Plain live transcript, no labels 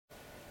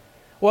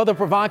Well, the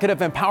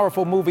provocative and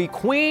powerful movie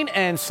Queen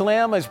and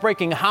Slim is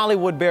breaking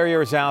Hollywood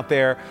barriers out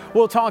there.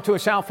 We'll talk to a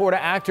South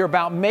Florida actor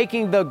about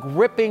making the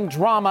gripping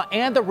drama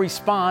and the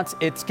response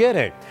it's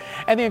getting,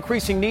 and the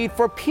increasing need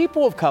for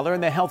people of color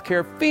in the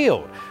healthcare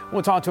field.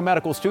 We'll talk to a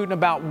medical student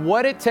about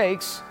what it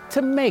takes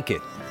to make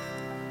it.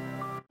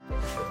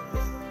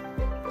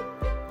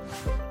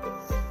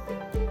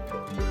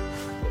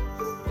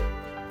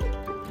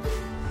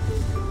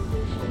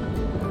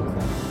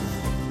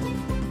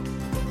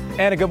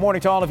 And a good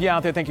morning to all of you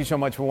out there. Thank you so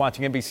much for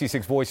watching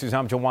NBC6 Voices.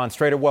 I'm Jawan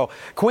Strader. Well,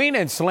 Queen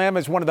and Slim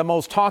is one of the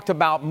most talked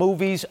about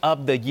movies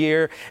of the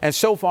year. And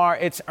so far,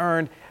 it did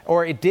earn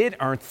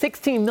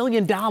 $16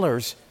 million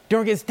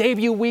during its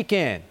debut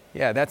weekend.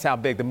 Yeah, that's how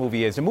big the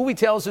movie is. The movie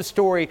tells the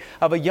story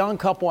of a young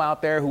couple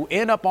out there who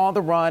end up on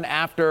the run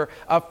after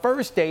a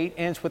first date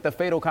ends with a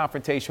fatal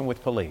confrontation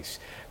with police.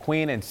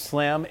 Queen and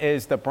Slim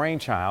is the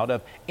brainchild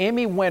of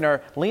Emmy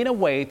winner Lena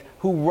Waithe,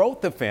 who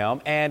wrote the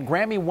film, and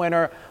Grammy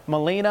winner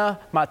Melina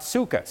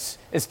Matsoukas.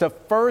 It's the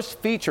first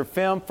feature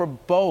film for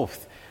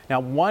both. Now,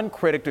 one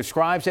critic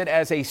describes it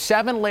as a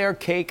 7-layer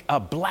cake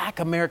of Black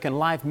American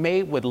life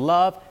made with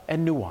love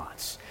and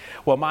nuance.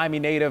 Well, Miami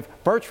native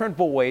Bertrand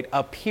Boyd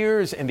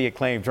appears in the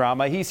acclaimed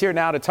drama. He's here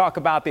now to talk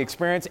about the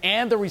experience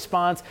and the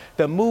response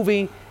the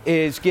movie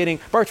is getting.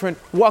 Bertrand,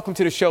 welcome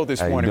to the show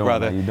this morning,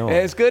 brother. How you doing?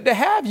 It's good to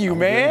have you,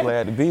 man. I'm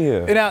glad to be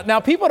here. Now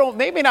people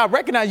they may not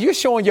recognize you're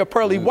showing your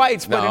pearly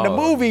whites, but in the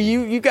movie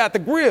you got the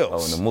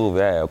grills. Oh, in the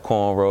movie I have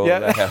cornrows.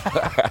 Yeah.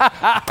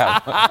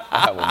 I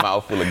have a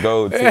mouthful of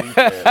gold teeth.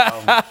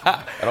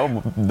 And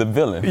I'm the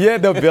villain. Yeah,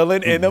 the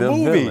villain in the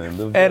movie.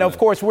 Villain. And of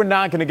course, we're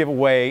not going to give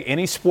away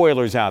any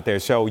spoilers out there,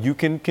 so you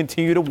can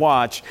continue to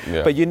watch.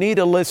 Yeah. But you need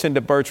to listen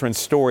to Bertrand's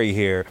story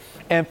here.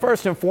 And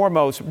first and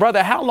foremost,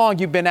 brother, how long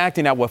you been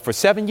acting now? What, for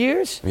 7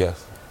 years?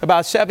 Yes.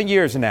 About 7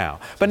 years now.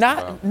 But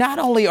not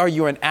only are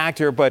you an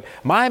actor, but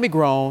Miami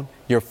grown,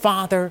 your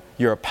father,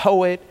 you're a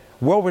poet,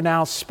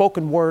 world-renowned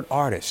spoken word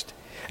artist.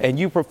 And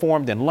you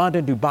performed in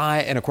London,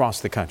 Dubai, and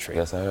across the country.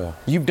 Yes, I have.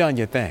 You've done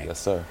your thing. Yes,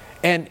 sir.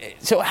 And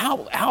so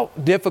how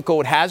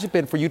difficult has it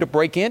been for you to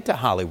break into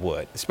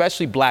Hollywood,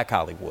 especially Black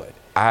Hollywood?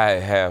 I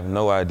have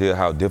no idea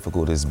how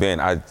difficult it's been.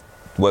 That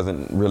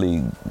wasn't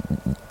really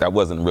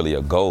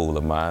a goal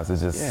of mine.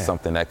 It's just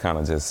something that kind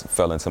of just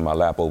fell into my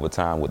lap over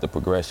time with the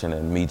progression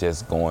and me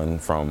just going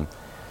from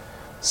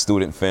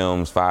student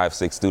films, 5,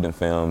 6 student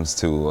films,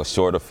 to a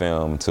shorter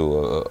film,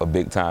 to a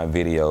big time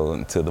video,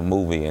 and to the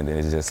movie. And then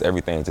it's just,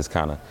 everything just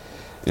kind of,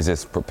 it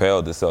just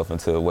propelled itself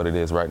into what it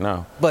is right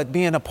now. But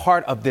being a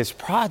part of this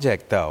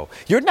project, though,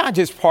 you're not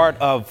just part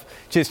of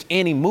just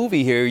any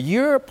movie here.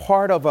 You're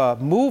part of a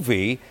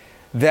movie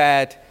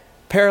that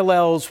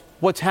parallels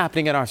what's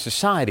happening in our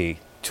society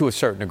to a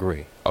certain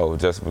degree. Oh,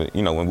 just, when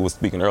we were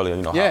speaking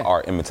earlier, how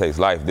art imitates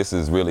life. This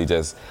is really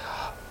just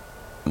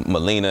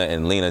Melina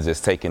and Lena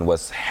just taking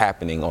what's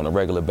happening on a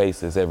regular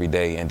basis every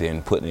day and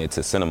then putting it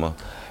to cinema.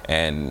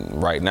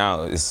 And right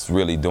now, it's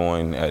really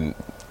doing and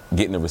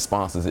getting the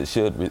responses it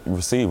should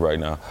receive right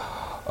now.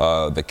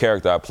 The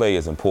character I play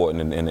is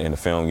important in the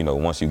film,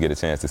 once you get a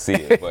chance to see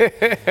it.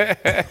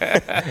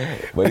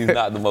 But he's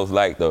not the most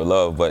liked or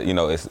loved, but,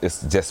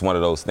 it's just one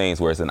of those things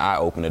where it's an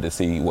eye-opener to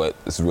see what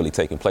is really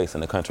taking place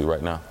in the country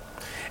right now.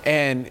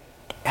 And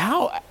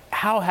how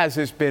has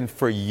this been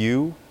for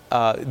you,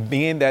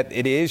 being that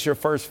it is your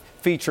first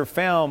feature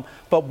film,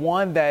 but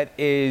one that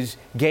is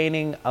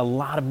gaining a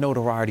lot of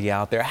notoriety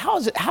out there?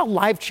 How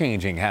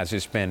life-changing has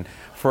this been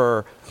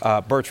for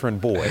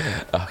Bertrand Boyd?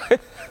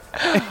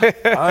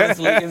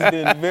 Honestly, it's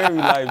been very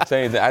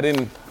life-changing. I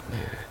didn't,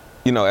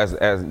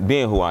 as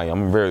being who I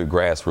am, I'm very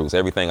grassroots.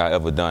 Everything I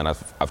ever done,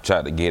 I've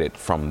tried to get it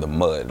from the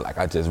mud. Like,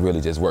 I just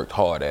really worked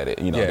hard at it.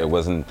 There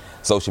wasn't,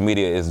 social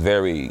media is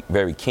very,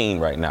 very keen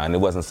right now, and it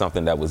wasn't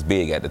something that was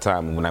big at the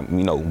time when I'm,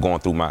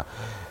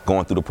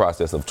 going through the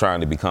process of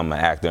trying to become an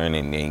actor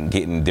and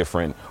getting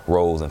different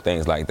roles and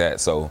things like that.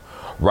 So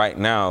right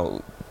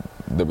now,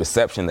 the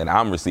reception that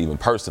I'm receiving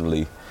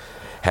personally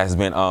has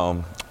been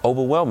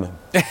overwhelming.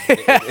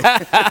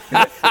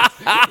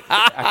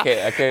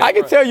 I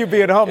can tell you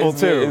being humble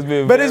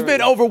too, but it's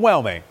been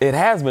overwhelming. It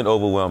has been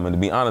overwhelming, to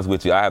be honest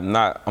with you. I'm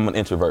an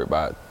introvert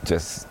by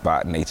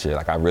nature.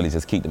 Like, I really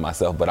just keep to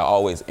myself, but I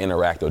always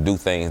interact or do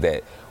things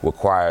that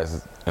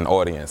requires an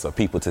audience or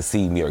people to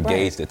see me or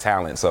gauge the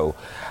talent. So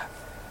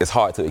it's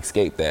hard to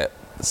escape that.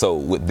 So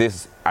with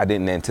this, I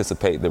didn't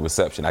anticipate the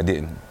reception. I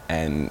didn't,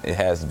 and it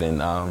has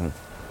been.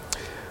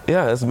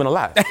 It's been a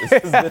lot.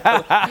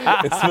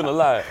 It's been a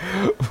lot.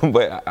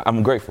 But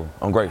I'm grateful.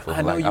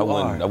 I know you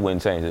are. I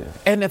wouldn't change it.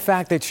 And the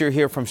fact that you're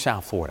here from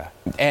South Florida,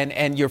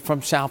 and you're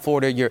from South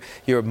Florida,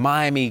 you're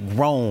Miami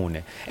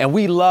grown, and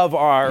we love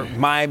our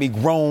Miami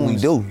grown. We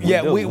do.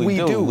 We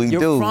do.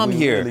 You're from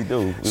here. We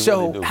really do.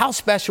 So how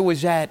special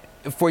is that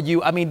for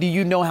you? I mean, do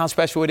you know how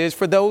special it is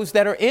for those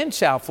that are in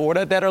South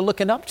Florida that are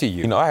looking up to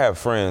you? I have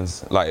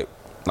friends, like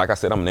I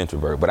said, I'm an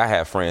introvert, but I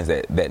have friends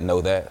that know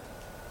that.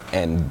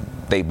 And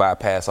they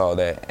bypass all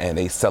that and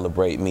they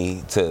celebrate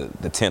me to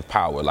the 10th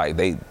power. Like,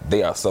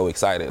 they are so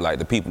excited. Like,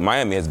 the people,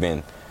 Miami has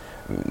been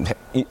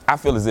I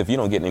feel as if you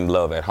don't get any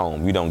love at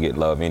home, you don't get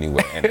love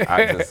anywhere. And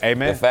I just,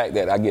 Amen. The fact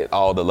that I get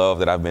all the love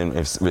that I've been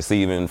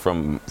receiving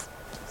from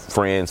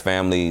friends,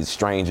 family,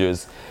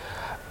 strangers,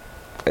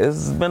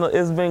 it's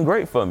been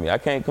great for me. I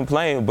can't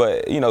complain,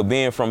 but you know,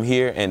 being from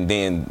here and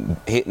then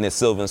hitting the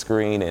silver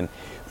screen and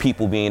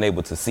people being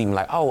able to see me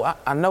like, oh,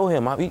 I know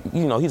him.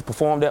 You know, he's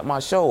performed at my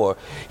show, or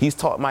he's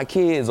taught my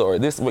kids, or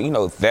this. You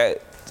know,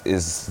 that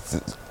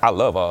is, I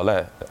love all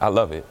that. I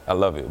love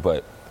it.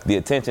 But the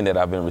attention that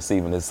I've been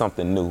receiving is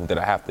something new that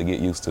I have to get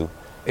used to.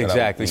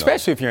 Exactly,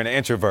 especially if you're an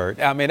introvert.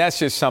 I mean, that's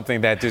just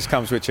something that just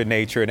comes with your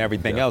nature and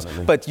everything else.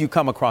 But you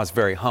come across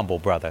very humble,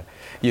 brother.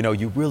 You know,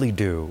 you really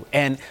do.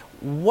 And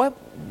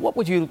what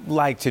would you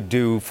like to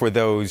do for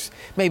those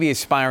maybe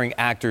aspiring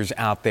actors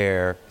out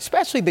there,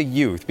 especially the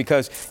youth?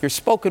 Because your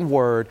spoken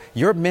word,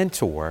 your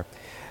mentor,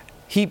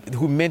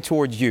 who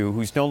mentored you,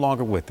 who's no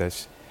longer with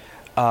us,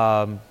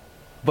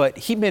 but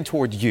he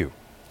mentored you.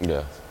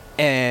 Yeah.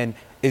 And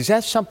is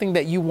that something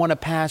that you want to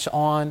pass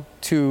on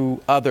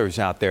to others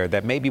out there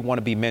that maybe want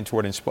to be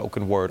mentored in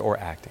spoken word or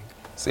acting?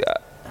 See,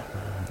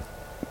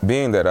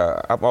 being that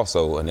I'm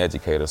also an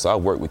educator, so I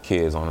work with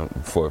kids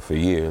for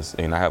years,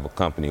 and I have a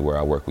company where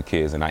I work with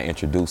kids, and I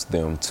introduce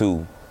them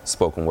to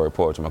spoken word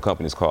poetry. My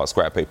company is called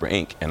Scrap Paper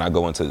Inc., and I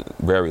go into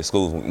various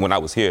schools. When I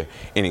was here,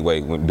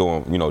 anyway,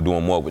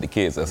 doing more with the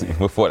kids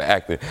before the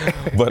acting,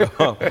 but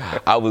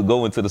I would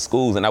go into the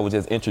schools and I would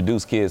just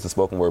introduce kids to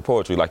spoken word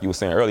poetry, like you were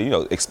saying earlier. You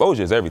know,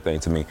 exposure is everything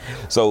to me.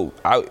 So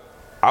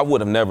I would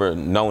have never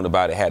known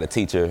about it had a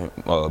teacher,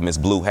 Miss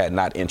Blue, had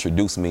not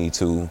introduced me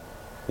to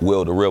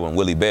Will the Real and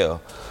Willie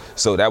Bell.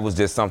 So that was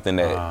just something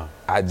that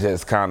I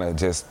just kind of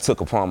just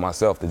took upon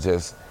myself to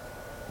just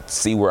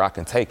see where I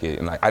can take it.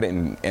 And like, I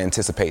didn't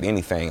anticipate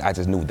anything. I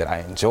just knew that I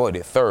enjoyed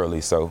it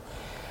thoroughly. So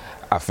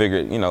I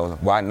figured, you know,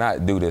 why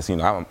not do this? You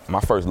know,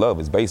 my first love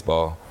is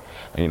baseball.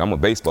 You know, I'm a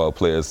baseball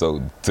player,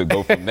 so to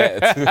go from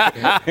that to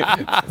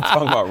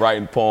talking about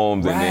writing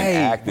poems and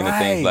then acting and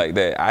things like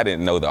that, I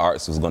didn't know the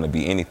arts was going to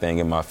be anything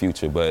in my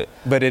future, but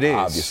it is.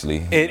 Obviously,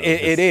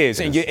 it is,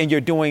 and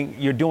you're doing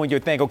your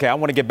thing. Okay, I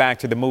want to get back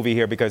to the movie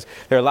here because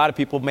there are a lot of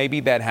people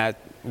maybe that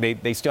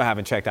they still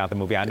haven't checked out the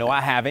movie. I know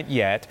I haven't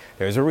yet.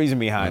 There's a reason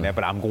behind that,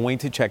 but I'm going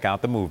to check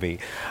out the movie.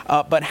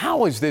 But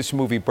how is this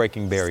movie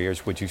breaking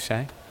barriers, would you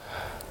say?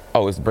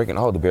 Oh, it's breaking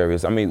all the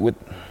barriers. I mean,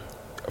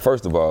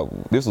 first of all,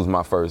 this was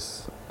my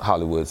first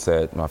Hollywood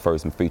set, my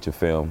first feature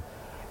film.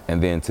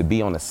 And then to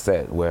be on a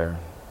set where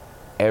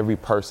every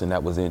person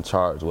that was in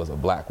charge was a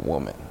black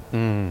woman,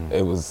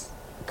 it was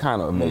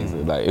kind of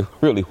amazing. Like, it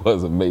really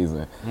was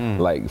amazing.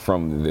 Like,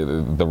 from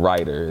the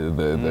writer,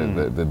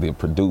 the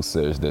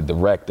producers, the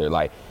director,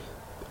 like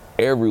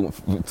everyone,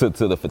 to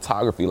the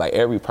photography, like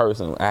every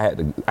person I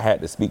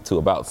had to speak to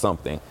about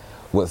something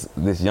was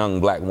this young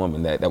black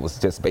woman that was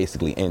just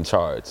basically in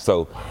charge.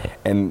 So,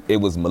 and it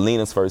was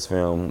Melina's first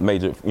film,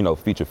 major, you know,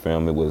 feature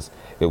film. It was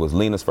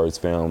Lena's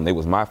first film. It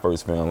was my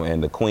first film,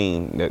 and the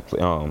Queen,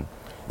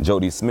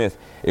 Jodie Smith,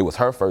 it was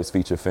her first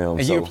feature film.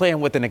 And you're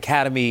playing with an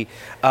Academy,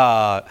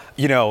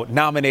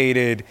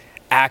 nominated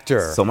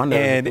actor. So my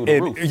nerves through the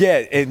roof.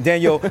 Yeah, and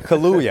Daniel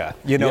Kaluuya.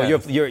 You know,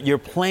 you're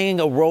playing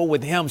a role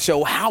with him.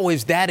 So how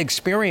is that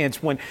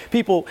experience when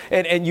people,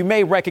 and you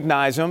may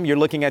recognize him, you're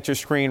looking at your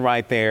screen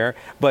right there,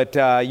 but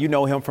you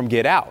know him from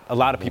Get Out. A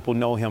lot of people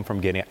know him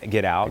from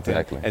Get Out,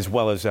 exactly, as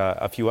well as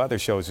a few other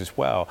shows as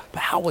well.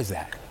 But how was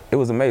that? It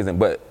was amazing,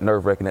 but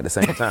nerve-wracking at the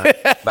same time.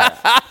 Like,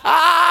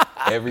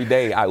 every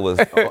day I was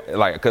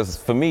like, because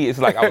for me, it's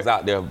like I was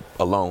out there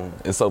alone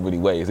in so many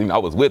ways. You know, I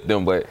was with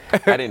them, but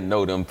I didn't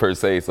know them per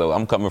se. So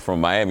I'm coming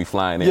from Miami,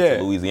 flying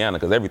into Louisiana,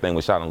 because everything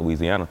was shot in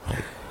Louisiana.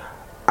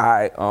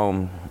 I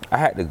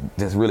had to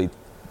just really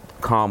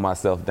calm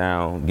myself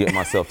down, get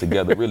myself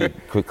together, really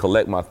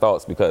collect my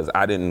thoughts, because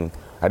I didn't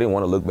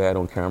want to look bad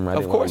on camera. I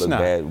didn't want to look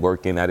bad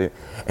working.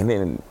 And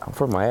then I'm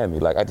from Miami.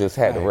 Like, I just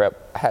had to rep.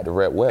 I had to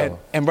rep well.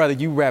 And brother,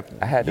 you rep.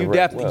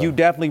 You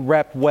definitely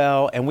rep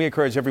well. And we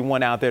encourage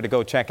everyone out there to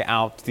go check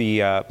out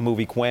the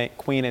movie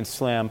Queen and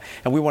Slim.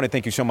 And we want to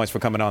thank you so much for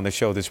coming on the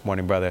show this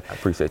morning, brother. I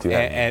appreciate you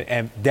having me.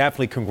 And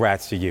definitely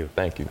congrats to you.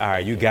 Thank you. All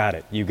right, you got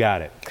it. You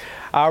got it.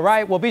 All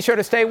right, well, be sure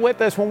to stay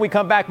with us when we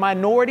come back.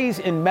 Minorities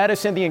in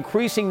medicine, the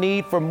increasing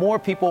need for more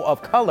people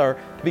of color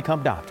to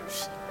become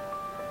doctors.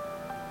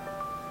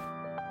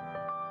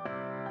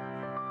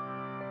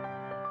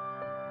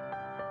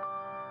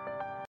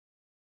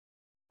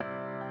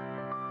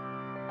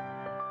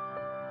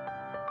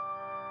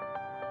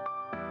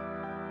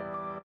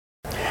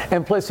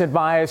 Implicit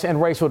bias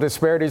and racial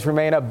disparities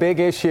remain a big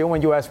issue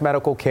in U.S.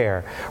 medical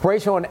care.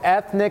 Racial and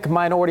ethnic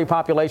minority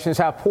populations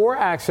have poor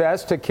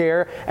access to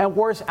care and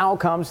worse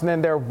outcomes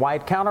than their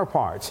white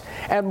counterparts.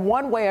 And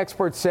one way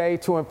experts say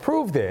to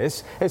improve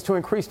this is to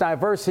increase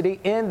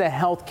diversity in the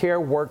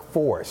healthcare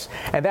workforce.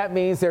 And that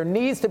means there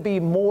needs to be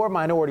more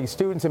minority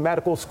students in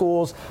medical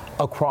schools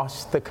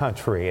across the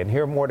country. And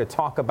here more to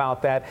talk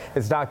about that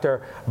is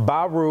Dr.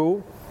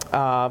 Baru.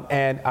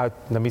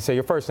 Let me say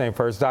your first name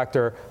first,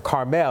 Dr.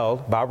 Carmel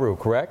Baru,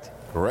 correct?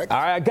 Correct.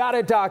 All right, got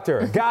it,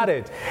 doctor. Got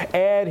it.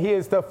 And he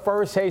is the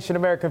first Haitian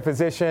American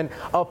physician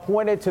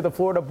appointed to the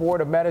Florida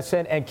Board of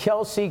Medicine. And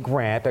Kelsey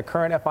Grant, a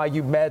current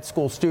FIU med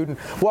school student,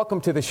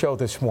 welcome to the show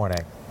this morning.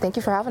 Thank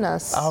you for having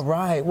us. All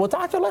right. Well,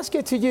 doctor, let's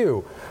get to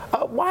you.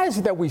 Why is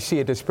it that we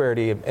see a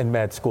disparity in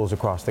med schools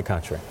across the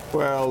country?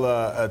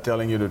 Well,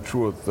 telling you the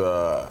truth,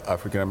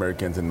 African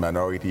Americans and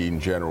minority in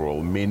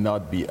general may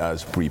not be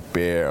as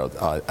prepared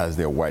as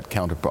their white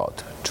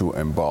counterpart to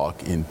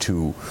embark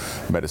into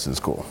medicine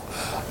school.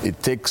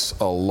 It takes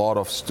a lot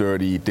of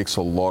study, it takes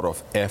a lot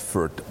of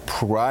effort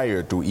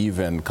prior to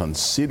even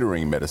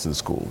considering medicine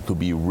school to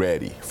be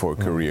ready for a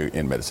career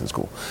in medicine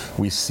school.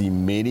 We see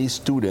many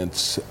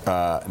students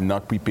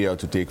not prepared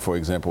to take, for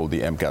example,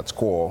 the MCAT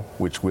score,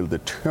 which will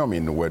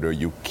determine whether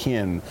you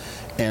can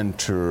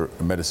enter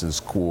medicine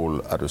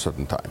school at a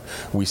certain time.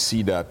 We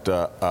see that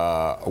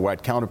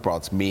white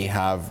counterparts may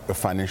have a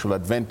financial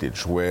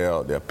advantage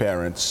where their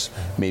parents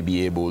may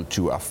be able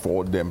to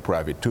afford them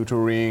private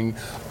tutoring,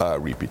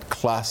 repeat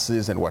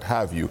classes, and what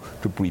have you,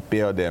 to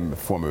prepare them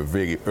from a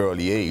very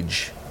early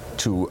age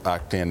to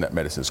attend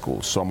medicine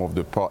school. Some of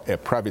the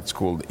private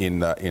schools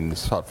in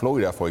South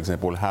Florida, for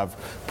example, have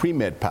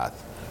pre-med path,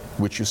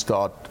 which you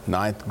start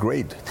 9th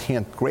grade,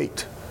 10th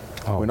grade.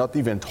 Oh. We're not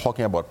even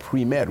talking about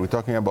pre-med. We're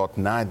talking about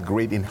 9th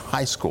grade in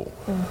high school,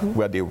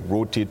 where they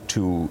rotate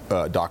to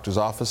doctor's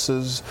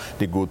offices,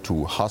 they go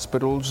to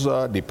hospitals,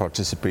 they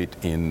participate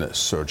in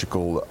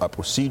surgical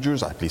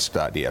procedures, at least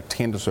they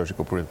attend the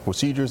surgical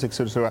procedures,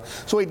 etc.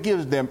 So it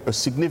gives them a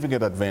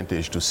significant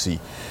advantage to see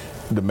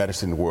the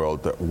medicine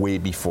world way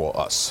before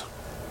us.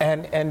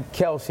 And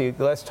Kelsey,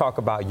 let's talk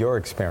about your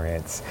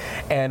experience.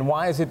 And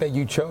why is it that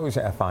you chose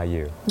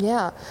FIU?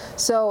 Yeah,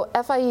 so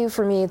FIU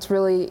for me, it's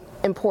really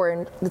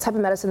important. The type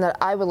of medicine that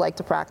I would like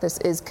to practice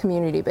is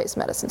community-based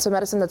medicine. So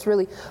medicine that's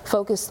really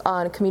focused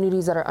on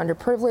communities that are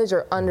underprivileged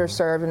or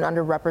underserved and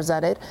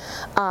underrepresented.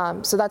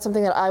 So that's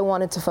something that I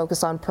wanted to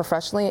focus on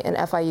professionally, and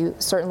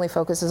FIU certainly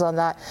focuses on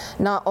that.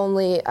 Not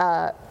only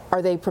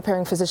are they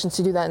preparing physicians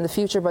to do that in the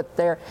future, but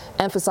they're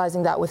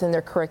emphasizing that within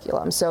their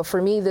curriculum. So for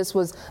me, this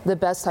was the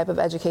best type of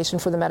education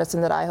for the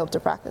medicine that I hope to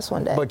practice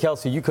one day. But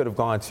Kelsey, you could have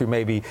gone to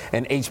maybe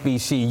an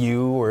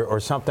HBCU or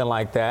something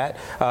like that,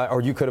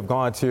 or you could have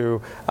gone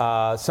to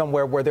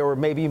somewhere where there were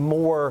maybe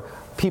more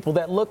people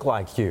that look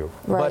like you,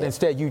 right. But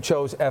instead you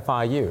chose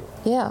FIU.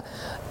 Yeah,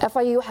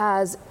 FIU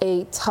has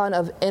a ton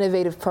of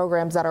innovative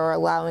programs that are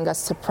allowing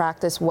us to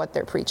practice what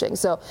they're preaching.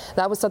 So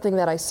that was something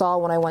that I saw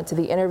when I went to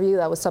the interview.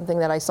 That was something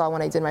that I saw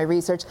when I did my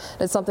research.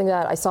 It's something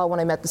that I saw when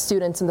I met the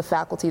students and the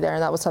faculty there,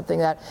 and that was something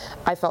that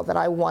I felt that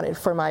I wanted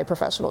for my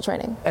professional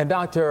training. And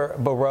Dr.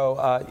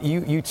 Barreau,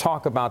 you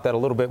talk about that a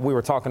little bit. We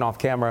were talking off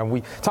camera, and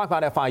we talk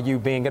about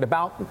FIU being at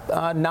about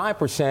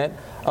 9%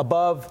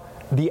 above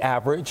the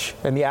average,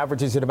 and the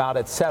average is at about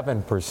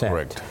 7%.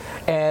 Correct.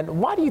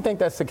 And why do you think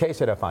that's the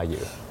case at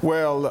FIU?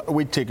 Well,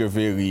 we take a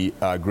very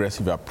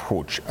aggressive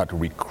approach at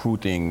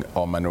recruiting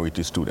our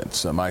minority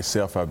students.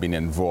 Myself, I've been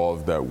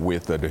involved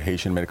with the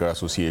Haitian Medical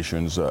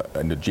Associations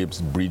and the James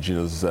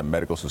Bridges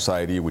Medical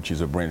Society, which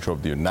is a branch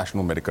of the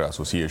National Medical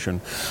Association,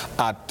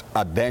 at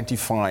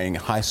identifying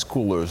high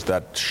schoolers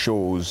that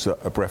shows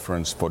a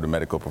preference for the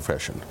medical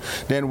profession.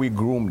 Then we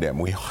groom them.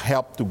 We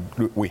help to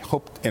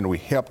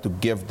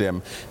give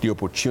them the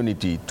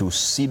opportunity to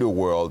see the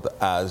world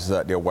as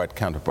their white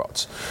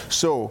counterparts.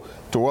 So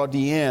toward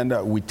the end,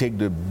 we take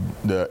the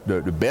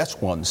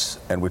best ones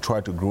and we try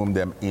to groom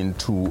them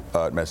into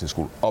medicine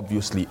school.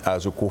 Obviously,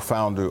 as a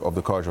co-founder of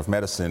the College of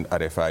Medicine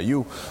at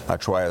FIU, I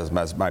try as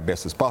my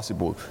best as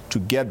possible to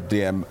get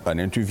them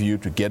an interview,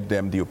 to get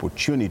them the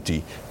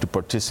opportunity to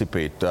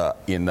participate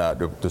in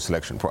the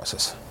selection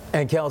process.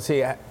 And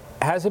Kelsey,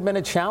 has it been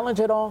a challenge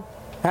at all?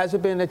 Has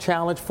it been a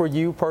challenge for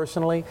you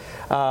personally,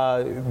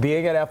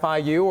 being at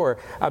FIU? Or,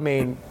 I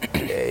mean,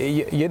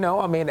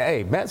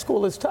 hey, med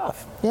school is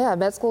tough. Yeah,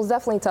 med school is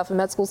definitely tough, and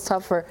med school is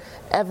tough for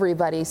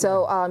everybody.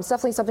 So it's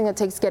definitely something that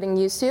takes getting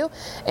used to,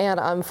 and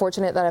I'm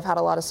fortunate that I've had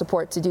a lot of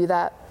support to do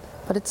that.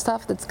 But it's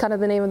tough. That's kind of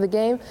the name of the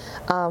game.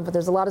 But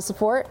there's a lot of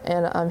support,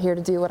 and I'm here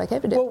to do what I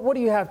can to do. Well, what do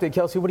you have to,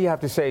 Kelsey, what do you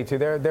have to say to,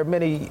 there are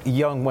many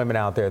young women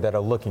out there that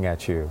are looking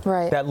at you,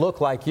 right, that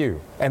look like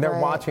you, and they're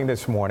right, watching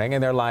this morning,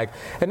 and they're like,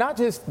 and not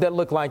just that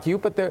look like you,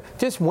 but they're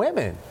just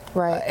women,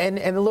 right, and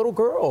the little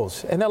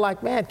girls, and they're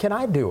like, man, can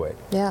I do it?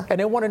 Yeah. And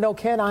they want to know,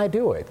 can I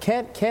do it?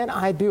 Can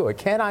I do it?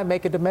 Can I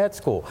make it to med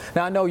school?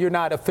 Now, I know you're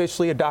not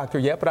officially a doctor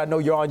yet, but I know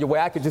you're on your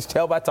way. I could just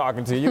tell by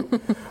talking to you.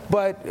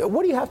 But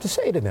what do you have to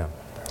say to them?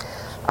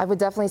 I would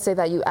definitely say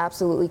that you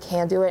absolutely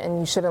can do it, and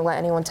you shouldn't let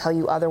anyone tell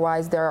you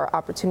otherwise. There are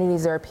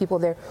opportunities, there are people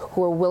there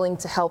who are willing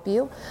to help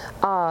you.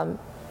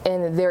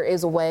 And there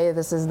is a way.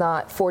 This is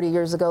not 40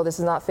 years ago, this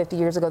is not 50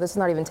 years ago, this is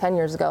not even 10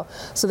 years ago.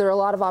 So there are a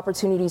lot of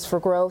opportunities for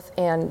growth,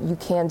 and you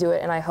can do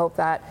it, and I hope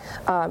that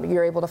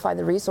you're able to find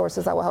the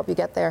resources that will help you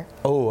get there.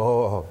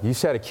 Oh, you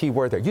said a key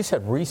word there. You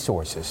said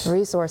resources.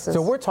 Resources.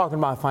 So we're talking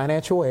about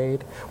financial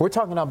aid. We're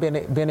talking about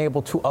being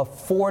able to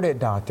afford it,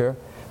 doctor,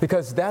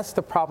 because that's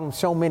the problem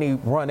so many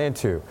run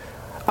into.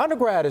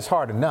 Undergrad is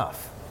hard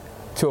enough.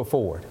 to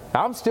afford.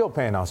 I'm still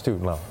paying on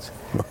student loans.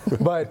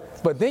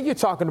 but then you're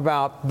talking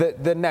about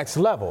the next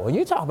level. And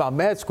you talk about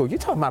med school, you're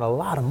talking about a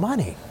lot of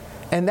money.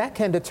 And that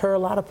can deter a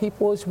lot of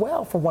people as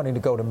well from wanting to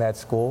go to med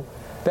school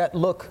that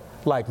look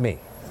like me.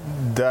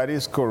 That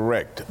is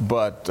correct,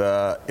 but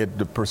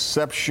the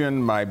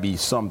perception might be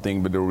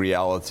something, but the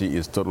reality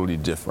is totally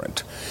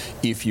different.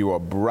 If you are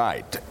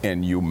bright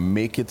and you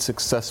make it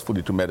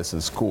successfully to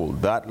medicine school,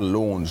 that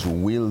loans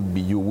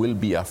you will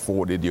be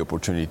afforded the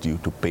opportunity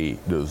to pay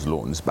those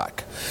loans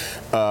back.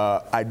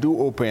 I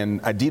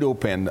did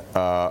open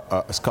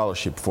a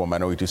scholarship for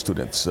minority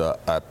students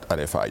at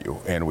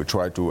FIU, and we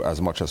try to, as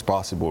much as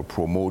possible,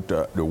 promote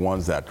the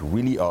ones that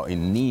really are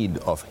in need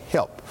of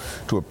help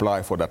to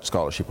apply for that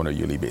scholarship on a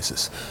yearly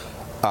basis.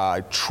 I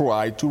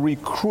try to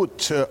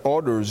recruit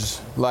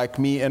others like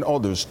me and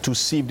others to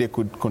see if they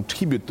could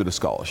contribute to the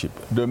scholarship.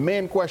 The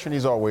main question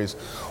is always,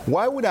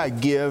 why would I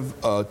give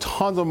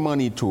tons of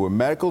money to a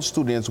medical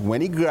student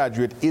when he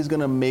graduates, he's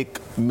going to make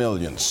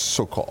millions,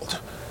 so-called?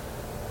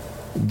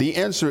 The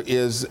answer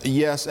is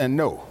yes and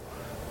no.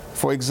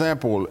 For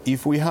example,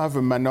 if we have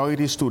a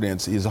minority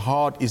student, his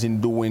heart is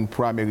in doing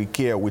primary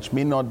care, which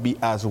may not be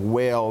as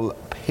well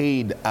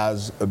paid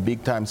as a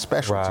big-time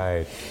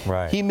specialty.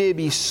 Right. He may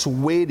be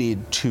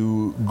swayed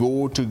to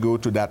go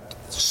to that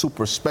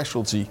super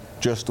specialty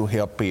just to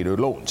help pay the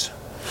loans.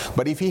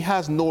 But if he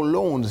has no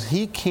loans,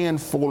 he can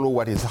follow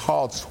what his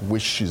heart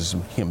wishes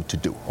him to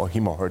do, or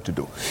him or her to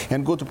do,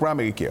 and go to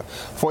primary care.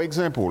 For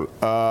example,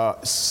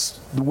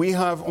 we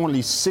have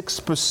only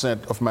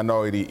 6% of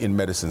minority in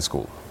medicine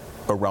school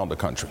around the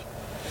country.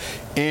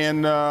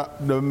 And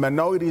the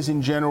minorities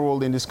in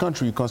general in this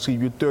country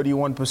contribute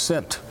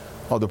 31%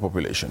 of the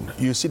population.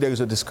 You see there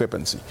is a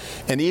discrepancy.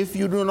 And if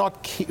you're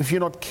not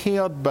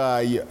cared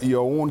by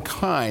your own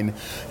kind,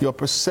 your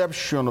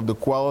perception of the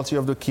quality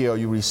of the care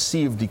you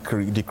receive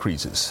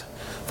decreases.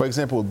 For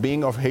example,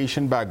 being of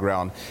Haitian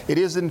background, it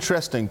is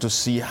interesting to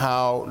see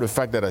how the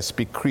fact that I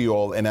speak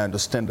Creole and I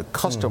understand the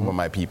custom of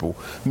my people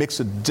makes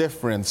a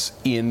difference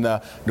in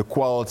the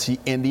quality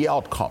and the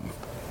outcome.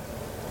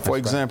 For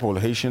example,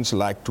 Haitians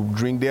like to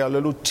drink their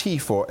little tea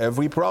for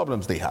every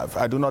problems they have.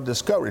 I do not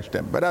discourage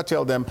them, but I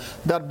tell them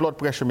that blood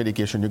pressure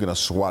medication, you're going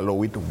to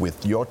swallow it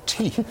with your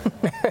tea.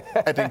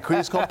 It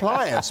increases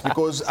compliance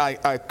because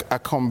I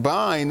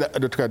combine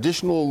the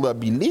traditional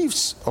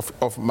beliefs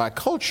of my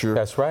culture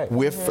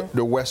with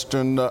the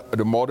Western,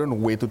 the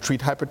modern way to treat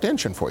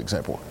hypertension, for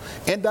example.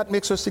 And that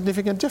makes a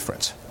significant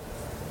difference.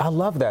 I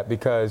love that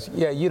because,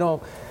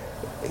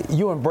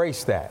 you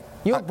embrace that.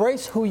 You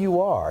embrace who you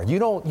are. You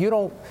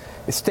don't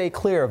stay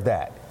clear of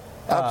that.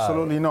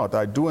 Absolutely not.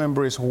 I do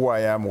embrace who I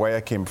am, where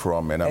I came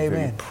from, and I'm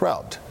very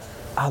proud.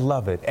 I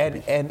love it.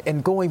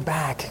 And going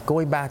back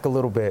a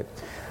little bit,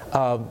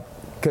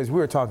 because we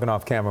were talking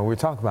off camera, we were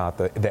talking about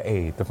the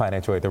aid, the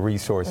financial aid, the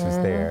resources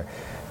there.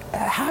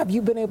 How have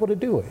you been able to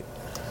do it?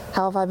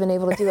 How have I been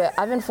able to do it?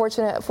 I've been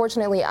fortunate.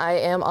 Fortunately, I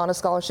am on a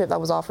scholarship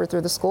that was offered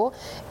through the school,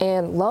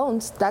 and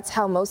loans, that's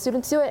how most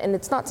students do it. And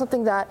it's not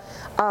something that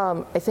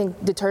I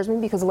think deters me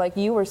because, like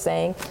you were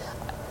saying,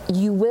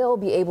 you will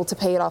be able to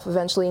pay it off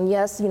eventually. And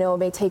yes, it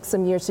may take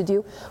some years to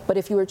do, but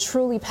if you are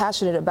truly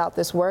passionate about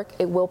this work,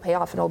 it will pay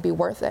off and it'll be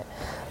worth it.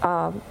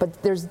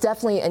 But there's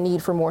definitely a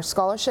need for more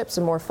scholarships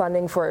and more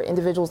funding for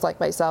individuals like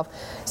myself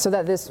so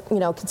that this,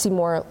 can seem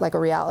more like a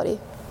reality.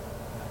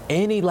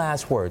 Any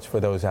last words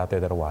for those out there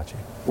that are watching?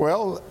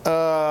 Well,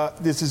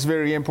 this is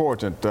very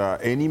important.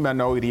 Any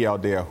minority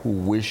out there who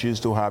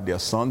wishes to have their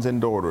sons and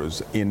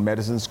daughters in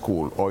medicine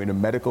school or in the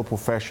medical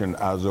profession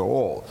as a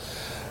whole,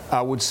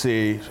 I would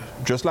say,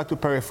 just like to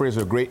paraphrase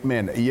a great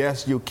man,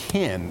 yes, you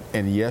can,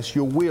 and yes,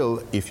 you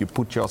will if you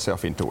put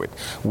yourself into it.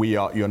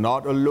 You're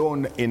not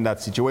alone in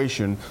that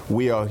situation.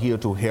 We are here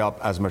to help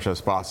as much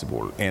as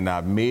possible, and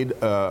I've made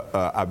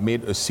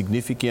a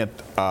significant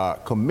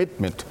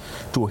commitment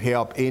to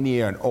help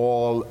any and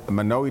all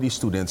minority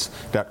students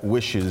that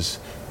wishes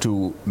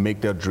to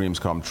make their dreams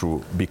come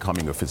true,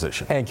 becoming a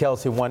physician. And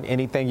Kelsey,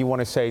 anything you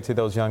want to say to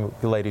those young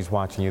ladies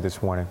watching you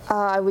this morning?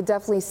 I would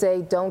definitely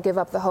say don't give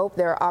up the hope.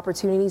 There are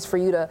opportunities for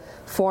you to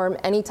form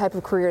any type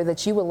of career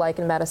that you would like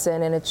in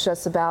medicine, and it's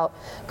just about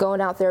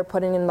going out there,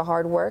 putting in the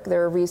hard work.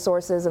 There are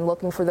resources and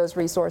looking for those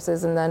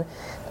resources, and then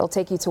it'll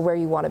take you to where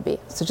you want to be.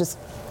 So just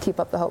keep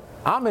up the hope.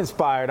 I'm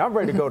inspired. I'm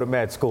ready to go to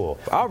med school.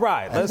 All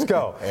right, let's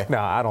go. No,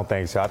 I don't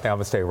think so. I think I'm going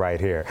to stay right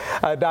here.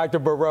 Dr.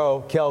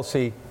 Barrow,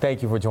 Kelsey,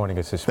 thank you for joining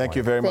us this morning. Thank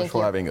you very much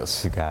for having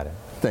us. You got it.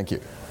 Thank you.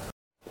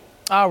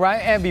 All right,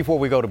 and before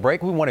we go to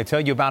break, we want to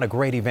tell you about a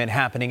great event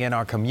happening in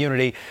our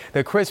community.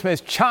 The Christmas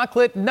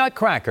Chocolate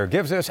Nutcracker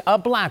gives us a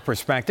Black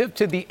perspective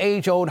to the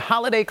age-old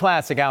holiday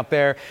classic out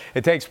there.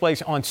 It takes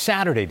place on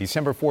Saturday,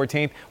 December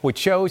 14th, with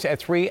shows at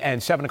 3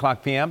 and 7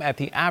 o'clock p.m. at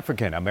the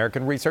African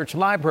American Research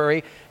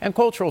Library and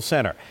Cultural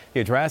Center. The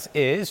address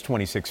is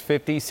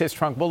 2650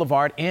 Sistrunk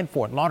Boulevard in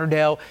Fort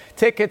Lauderdale.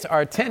 Tickets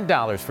are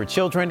 $10 for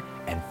children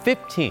and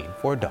 $15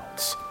 for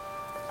adults.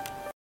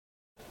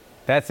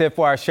 That's it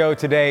for our show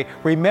today.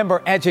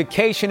 Remember,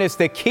 education is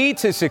the key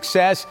to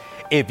success.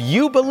 If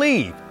you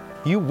believe,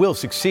 you will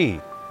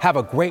succeed. Have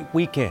a great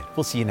weekend.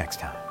 We'll see you next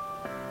time.